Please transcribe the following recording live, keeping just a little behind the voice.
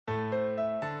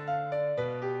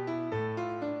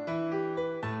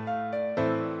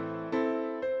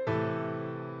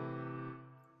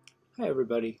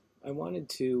everybody. I wanted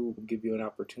to give you an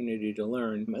opportunity to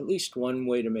learn at least one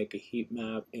way to make a heat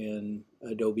map in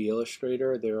Adobe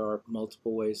Illustrator. There are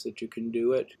multiple ways that you can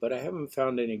do it, but I haven't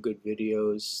found any good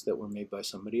videos that were made by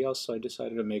somebody else, so I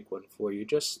decided to make one for you.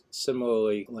 Just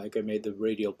similarly like I made the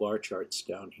radial bar charts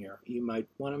down here. You might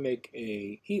want to make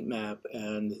a heat map,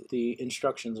 and the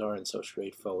instructions aren't so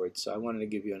straightforward, so I wanted to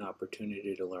give you an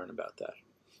opportunity to learn about that.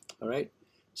 Alright,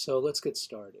 so let's get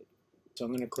started. So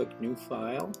I'm going to click New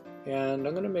File, and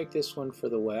I'm going to make this one for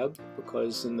the web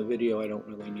because in the video I don't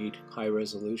really need high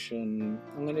resolution.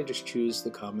 I'm going to just choose the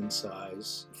common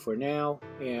size for now,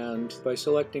 and by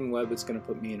selecting web it's going to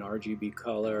put me in RGB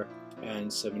color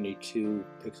and 72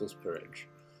 pixels per inch.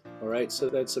 Alright, so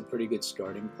that's a pretty good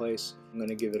starting place. I'm going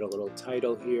to give it a little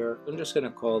title here. I'm just going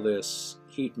to call this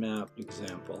Heat Map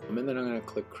Example, and then I'm going to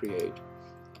click Create.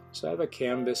 So I have a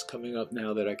canvas coming up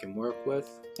now that I can work with,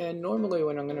 and normally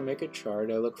when I'm going to make a chart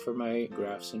I look for my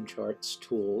Graphs and Charts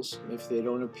tools. If they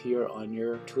don't appear on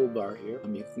your toolbar here,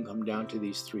 you can come down to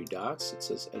these three dots. It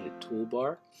says Edit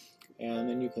Toolbar, and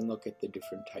then you can look at the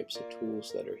different types of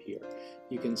tools that are here.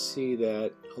 You can see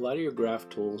that a lot of your graph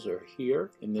tools are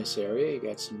here in this area. You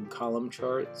got some column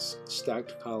charts,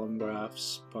 stacked column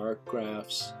graphs, bar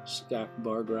graphs, stacked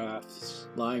bar graphs,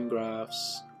 line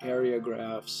graphs, area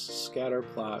graphs, scatter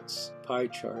plots, pie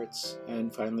charts,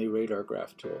 and finally radar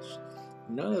graph tools.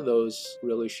 None of those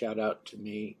really shout out to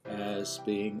me as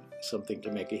being something to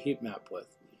make a heat map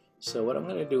with. So what I'm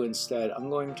going to do instead, I'm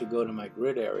going to go to my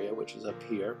grid area, which is up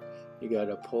here. You got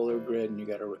a polar grid and you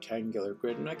got a rectangular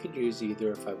grid, and I could use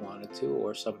either if I wanted to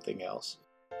or something else.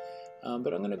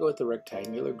 But I'm going to go with the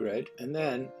rectangular grid, and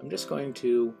then I'm just going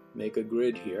to make a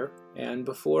grid here, and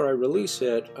before I release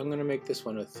it I'm going to make this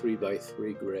one a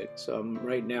 3x3 grid. So I'm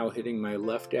right now hitting my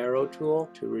left arrow tool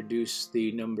to reduce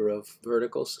the number of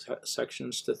vertical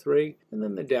sections to 3, and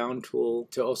then the down tool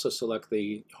to also select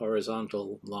the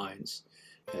horizontal lines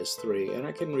as 3, and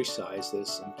I can resize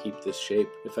this and keep this shape.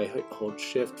 If I hold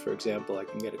shift, for example, I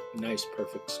can get a nice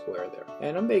perfect square there.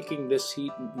 And I'm making this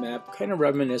heat map kind of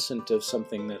reminiscent of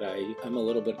something that I'm a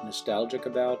little bit nostalgic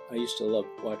about. I used to love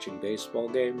watching baseball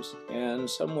games, and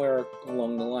somewhere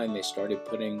along the line they started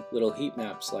putting little heat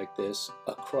maps like this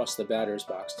across the batter's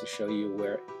box to show you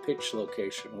where pitch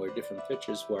location, where different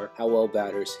pitches were, how well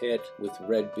batters hit, with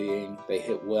red being they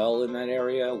hit well in that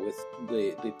area, with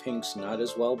the pinks not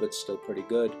as well but still pretty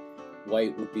good.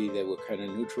 White would be they were kind of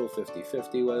neutral,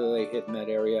 50-50 whether they hit in that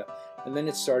area. And then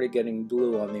it started getting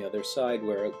blue on the other side,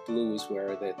 where blue is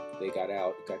where they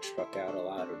got struck out a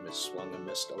lot or swung and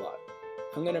missed a lot.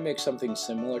 I'm going to make something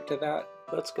similar to that.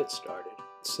 Let's get started.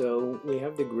 So we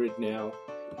have the grid now,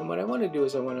 and what I want to do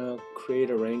is I want to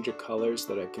create a range of colors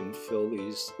that I can fill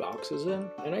these boxes in,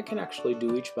 and I can actually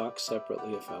do each box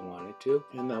separately if I wanted to,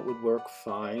 and that would work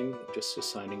fine, just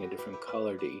assigning a different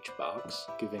color to each box,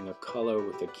 giving a color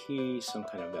with a key, some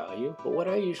kind of value. But what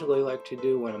I usually like to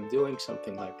do when I'm doing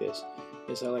something like this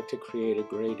is I like to create a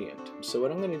gradient. So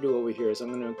what I'm going to do over here is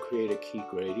I'm going to create a key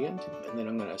gradient, and then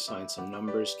I'm going to assign some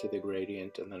numbers to the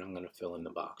gradient, and then I'm going to fill in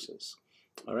the boxes.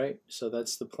 Alright, so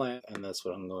that's the plan, and that's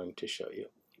what I'm going to show you.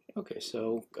 Okay,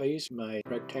 so I used my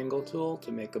rectangle tool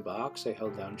to make a box. I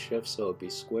held down shift so it would be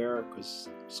square, because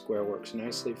square works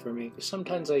nicely for me.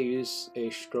 Sometimes I use a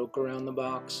stroke around the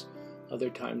box, other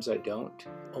times I don't.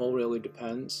 All really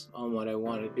depends on what I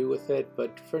want to do with it,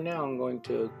 but for now I'm going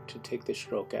to take the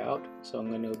stroke out. So I'm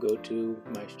going to go to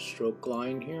my stroke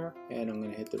line here, and I'm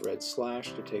going to hit the red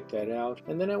slash to take that out,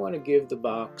 and then I want to give the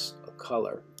box a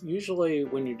color. Usually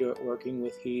when you're working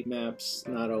with heat maps,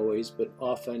 not always, but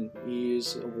often you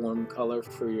use a warm color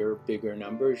for your bigger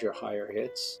numbers, your higher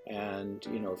hits, and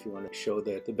if you want to show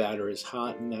that the batter is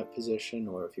hot in that position,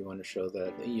 or if you want to show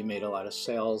that you made a lot of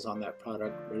sales on that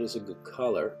product, it is a good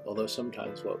color, although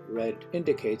sometimes what red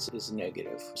indicates is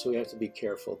negative, so we have to be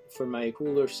careful. For my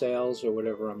cooler sales or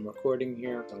whatever I'm recording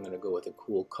here, I'm going to go with a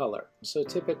cool color. So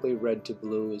typically red to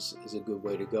blue is a good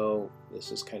way to go.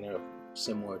 This is kind of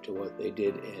similar to what they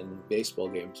did in baseball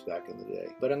games back in the day.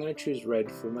 But I'm going to choose red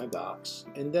for my box,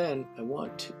 and then I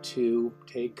want to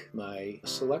take my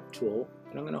select tool,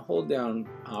 and I'm going to hold down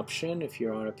Option. If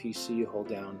you're on a PC, you hold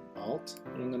down Alt,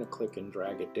 and I'm going to click and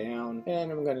drag it down,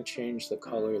 and I'm going to change the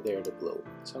color there to blue.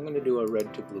 So I'm going to do a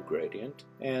red to blue gradient,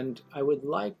 and I would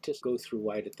like to go through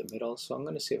white at the middle, so I'm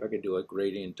going to see if I can do a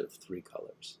gradient of 3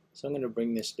 colors. So I'm going to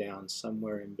bring this down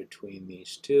somewhere in between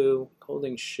these two,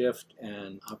 holding shift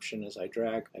and Option as I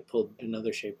drag. I pulled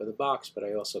another shape of the box, but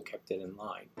I also kept it in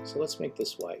line. So let's make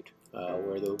this white,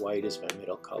 where the white is my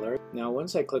middle color. Now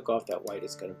once I click off that white,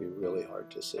 it's going to be really hard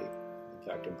to see. In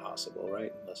fact, impossible,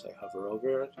 right? Unless I hover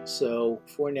over it. So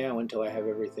for now, until I have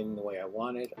everything the way I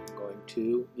want it, I'm going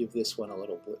to give this one a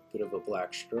little bit of a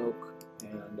black stroke,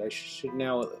 and I should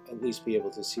now at least be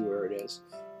able to see where it is.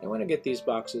 I want to get these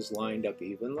boxes lined up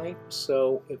evenly,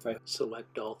 so if I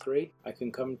select all three, I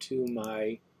can come to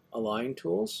my Align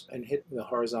tools and hit the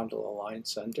horizontal Align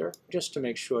center, just to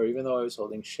make sure, even though I was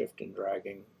holding Shift and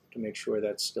dragging, to make sure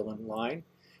that's still in line.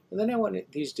 And then I want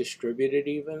these distributed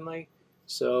evenly,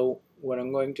 so what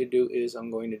I'm going to do is I'm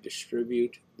going to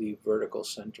distribute the vertical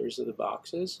centers of the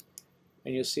boxes,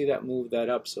 and you'll see that move that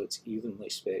up so it's evenly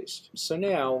spaced. So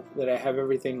now that I have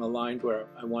everything aligned where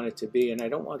I want it to be, and I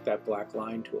don't want that black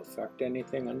line to affect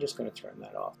anything, I'm just going to turn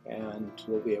that off, and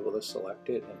we'll be able to select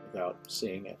it without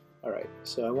seeing it. Alright,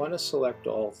 so I want to select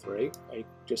all three. I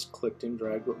just clicked and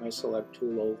dragged with my select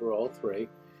tool over all three.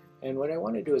 And what I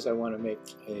want to do is I want to make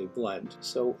a blend.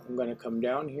 So I'm going to come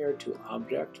down here to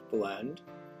Object, Blend,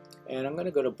 and I'm going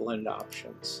to go to Blend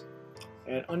Options.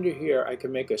 And under here I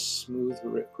can make a smooth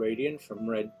gradient from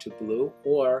red to blue,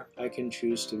 or I can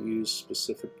choose to use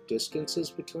specific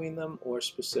distances between them or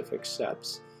specific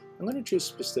steps. I'm going to choose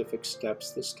specific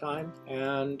steps this time,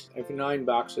 and I have 9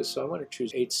 boxes, so I want to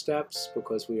choose 8 steps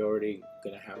because we're already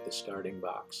going to have the starting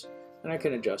box. And I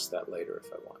can adjust that later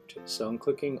if I want to. So I'm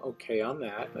clicking OK on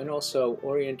that. And also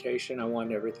orientation, I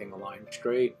want everything aligned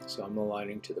straight, so I'm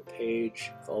aligning to the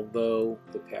page, although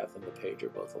the path and the page are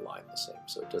both aligned the same,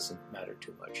 so it doesn't matter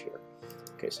too much here.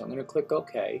 Okay, so I'm going to click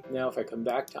OK. Now if I come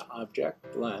back to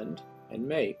Object, Blend, and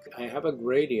Make, I have a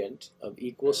gradient of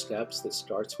equal steps that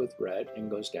starts with red and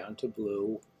goes down to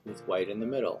blue with white in the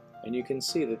middle. And you can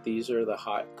see that these are the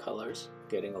hot colors,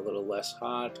 getting a little less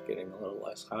hot, getting a little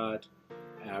less hot,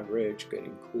 average,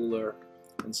 getting cooler,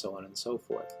 and so on and so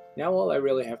forth. Now all I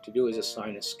really have to do is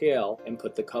assign a scale and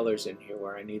put the colors in here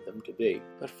where I need them to be.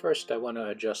 But first I want to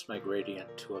adjust my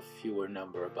gradient to a fewer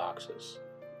number of boxes.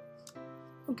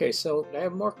 Okay, so I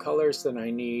have more colors than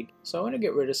I need, so I want to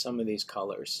get rid of some of these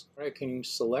colors. I can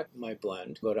select my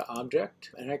blend, go to Object,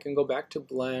 and I can go back to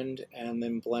Blend and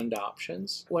then Blend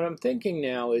Options. What I'm thinking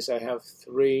now is I have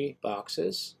 3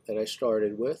 boxes that I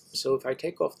started with, so if I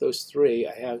take off those 3,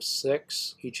 I have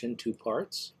 6, each in 2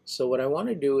 parts. So what I want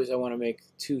to do is I want to make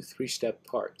 2 3-step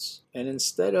parts. And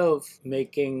instead of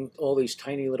making all these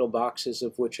tiny little boxes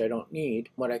of which I don't need,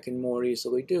 what I can more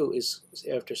easily do is,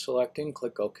 after selecting,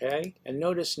 click OK. And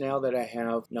notice now that I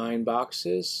have 9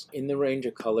 boxes in the range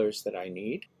of colors that I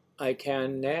need. I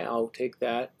can now take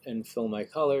that and fill my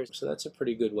colors, so that's a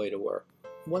pretty good way to work.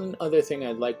 One other thing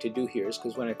I'd like to do here is,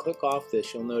 because when I click off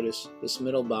this, you'll notice this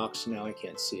middle box, now I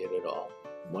can't see it at all.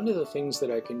 One of the things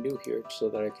that I can do here so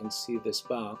that I can see this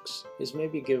box is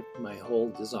maybe give my whole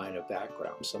design a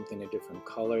background, something a different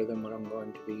color than what I'm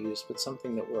going to be used, but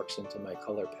something that works into my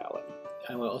color palette.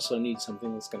 I will also need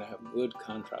something that's going to have good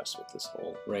contrast with this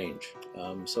whole range.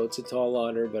 So it's a tall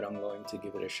order, but I'm going to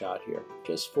give it a shot here.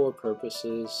 Just for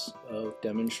purposes of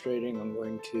demonstrating, I'm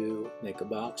going to make a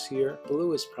box here.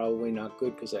 Blue is probably not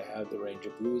good because I have the range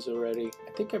of blues already.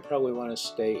 I think I probably want to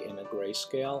stay in a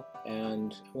grayscale,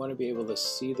 and I want to be able to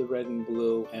see the red and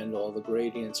blue and all the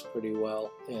gradients pretty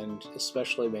well, and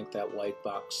especially make that white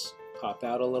box pop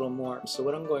out a little more. So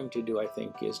what I'm going to do, I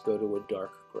think, is go to a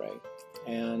dark gray.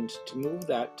 And to move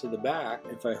that to the back,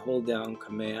 if I hold down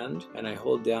Command and I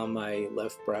hold down my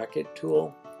left bracket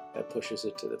tool, that pushes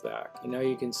it to the back. And now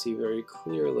you can see very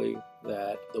clearly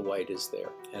that the white is there.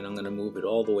 And I'm going to move it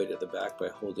all the way to the back by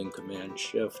holding Command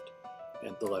Shift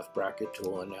and the left bracket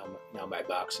tool, and now my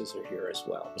boxes are here as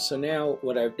well. So now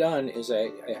what I've done is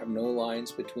I have no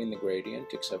lines between the gradient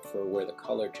except for where the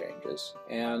color changes,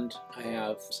 and I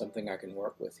have something I can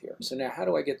work with here. So now how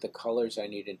do I get the colors I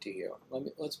need into here?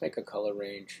 Let's make a color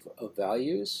range of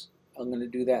values. I'm going to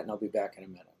do that and I'll be back in a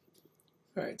minute.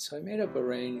 Alright, so I made up a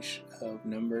range of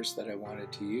numbers that I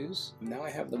wanted to use. Now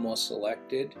I have them all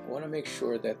selected. I want to make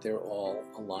sure that they're all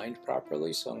aligned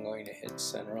properly, so I'm going to hit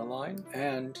Center Align,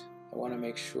 and I want to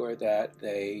make sure that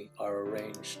they are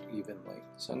arranged evenly.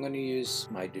 So I'm going to use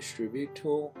my Distribute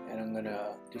tool, and I'm going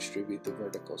to distribute the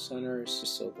vertical centers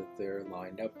so that they're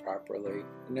lined up properly.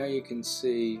 And now you can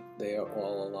see they are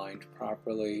all aligned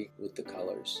properly with the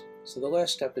colors. So the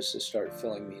last step is to start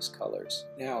filling these colors.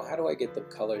 Now, how do I get the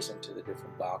colors into the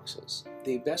different boxes?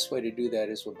 The best way to do that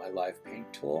is with my Live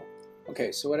Paint tool.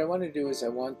 Okay, so what I want to do is I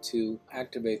want to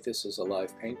activate this as a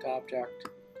Live Paint object.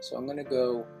 So I'm going to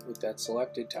go with that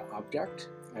selected to Object,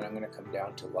 and I'm going to come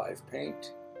down to Live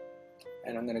Paint,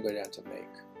 and I'm going to go down to Make.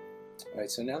 Alright,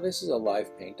 so now this is a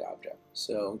Live Paint object.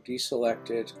 So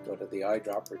deselect it, go to the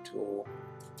eyedropper tool,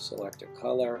 select a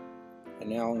color,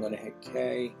 and now I'm going to hit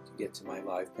K to get to my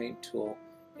Live Paint tool,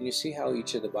 And you see how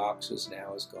each of the boxes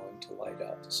now is going to light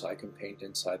up. So I can paint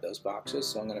inside those boxes.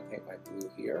 So I'm going to paint my blue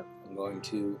here. I'm going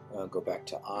to go back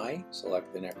to I,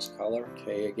 select the next color,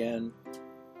 K again.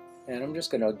 And I'm just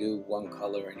going to do one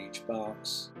color in each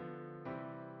box.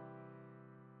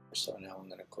 So now I'm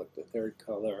going to click the third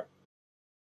color,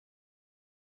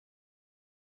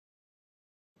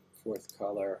 fourth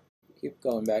color. Keep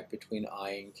going back between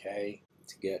I and K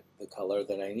to get the color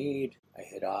that I need. I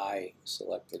hit I,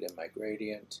 select it in my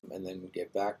gradient, and then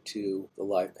get back to the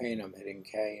live paint. I'm hitting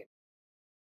K.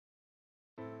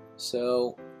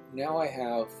 So now I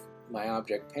have my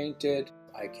object painted.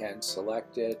 I can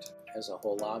select it as a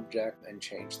whole object and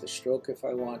change the stroke if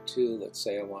I want to. Let's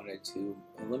say I wanted to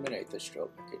eliminate the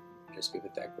stroke. I could just give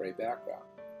it that gray background.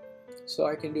 So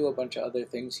I can do a bunch of other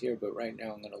things here, but right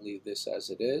now I'm going to leave this as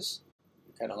it is.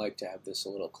 I kind of like to have this a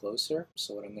little closer.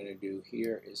 So what I'm going to do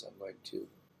here is I'm going to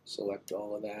select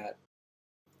all of that,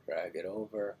 drag it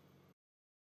over,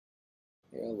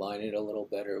 align it a little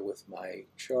better with my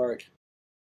chart,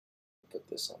 put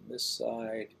this on this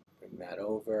side, bring that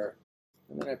over,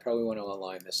 and then I probably want to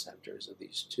align the centers of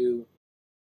these two.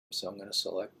 So I'm going to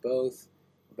select both,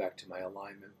 go back to my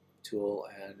alignment tool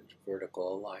and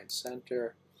vertical align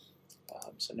center.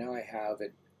 So now I have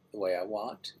it the way I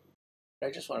want. I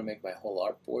just want to make my whole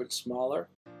artboard smaller.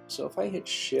 So if I hit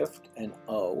Shift and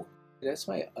O, that's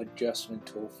my adjustment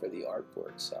tool for the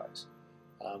artboard size.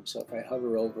 So if I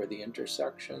hover over the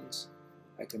intersections,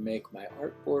 I can make my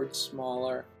artboard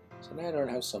smaller. So now I don't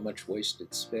have so much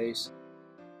wasted space.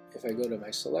 If I go to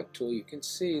my Select tool, you can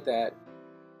see that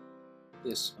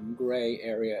this gray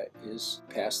area is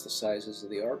past the sizes of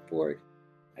the artboard.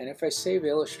 And if I save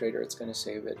Illustrator, it's going to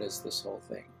save it as this whole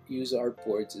thing. Use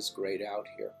artboards is grayed out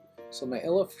here. So my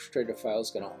Illustrator file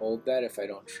is going to hold that if I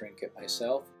don't shrink it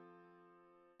myself.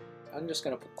 I'm just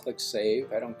going to click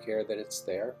Save. I don't care that it's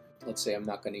there. Let's say I'm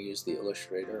not going to use the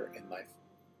Illustrator in my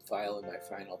file in my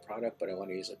final product, but I want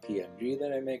to use a PNG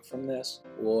that I make from this,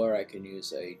 or I can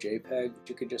use a JPEG.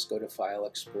 You could just go to File,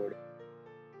 Export.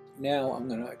 Now I'm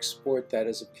going to export that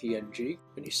as a PNG.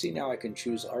 And you see now I can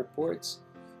choose artboards.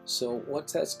 So what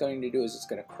that's going to do is it's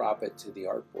going to crop it to the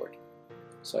artboard.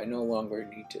 So I no longer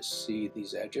need to see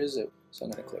these edges. So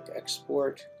I'm going to click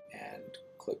Export and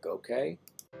click OK.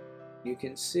 You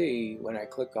can see when I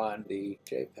click on the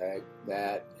JPEG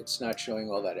that it's not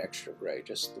showing all that extra gray,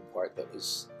 just the part that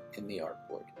was in the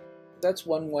artboard. That's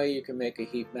one way you can make a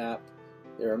heat map.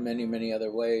 There are many, many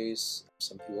other ways.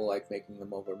 Some people like making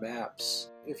them over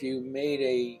maps. If you made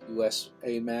a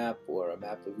USA map or a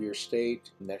map of your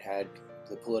state that had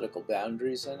the political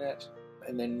boundaries in it,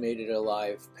 and then made it a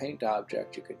live paint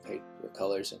object, you could paint your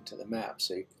colors into the map,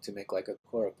 so to make like a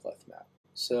choropleth map.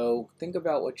 So think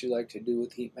about what you like to do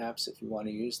with heat maps if you want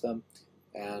to use them,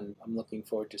 and I'm looking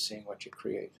forward to seeing what you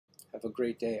create. Have a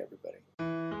great day,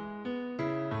 everybody.